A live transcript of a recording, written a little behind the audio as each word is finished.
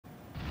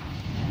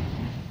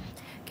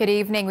Good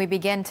evening. We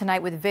begin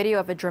tonight with video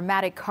of a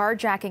dramatic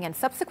carjacking and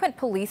subsequent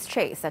police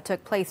chase that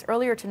took place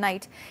earlier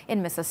tonight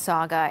in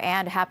Mississauga.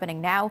 And happening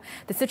now,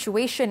 the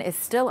situation is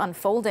still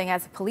unfolding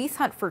as police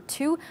hunt for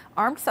two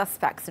armed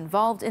suspects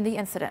involved in the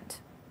incident.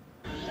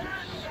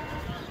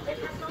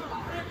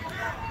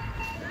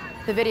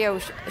 The video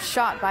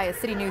shot by a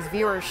CityNews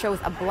viewer shows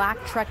a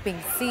black truck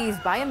being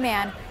seized by a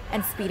man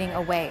and speeding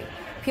away.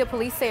 Peel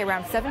police say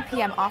around 7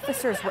 p.m.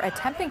 officers were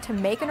attempting to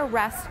make an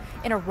arrest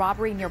in a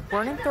robbery near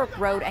Burnenthorpe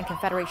Road and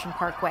Confederation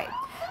Parkway.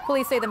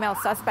 Police say the male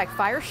suspect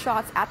fired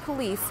shots at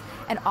police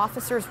and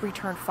officers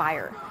returned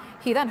fire.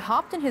 He then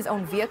hopped in his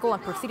own vehicle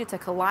and proceeded to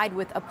collide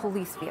with a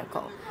police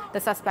vehicle. The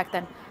suspect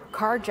then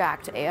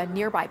carjacked a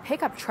nearby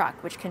pickup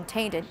truck which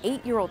contained an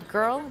 8-year-old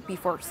girl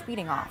before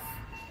speeding off.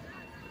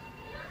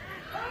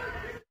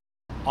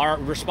 Our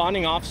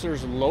responding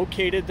officers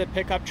located the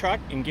pickup truck,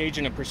 engaged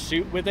in a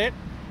pursuit with it,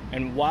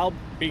 and while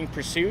being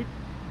pursued,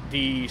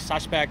 the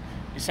suspect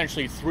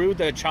essentially threw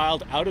the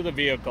child out of the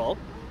vehicle.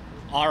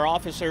 Our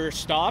officer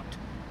stopped,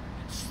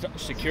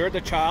 secured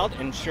the child,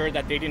 ensured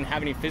that they didn't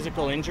have any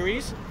physical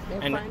injuries,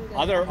 and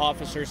other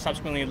officers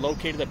subsequently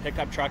located the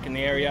pickup truck in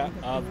the area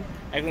of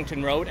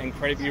Eglinton Road and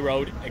Creditview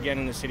Road, again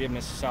in the city of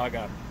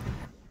Mississauga.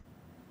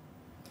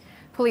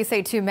 Police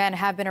say 2 men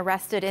have been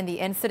arrested in the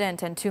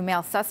incident and 2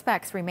 male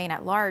suspects remain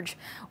at large.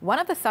 One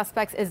of the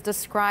suspects is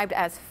described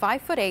as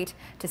 5'8"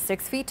 to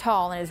 6 feet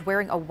tall and is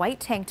wearing a white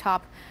tank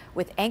top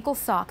with ankle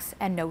socks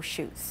and no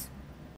shoes.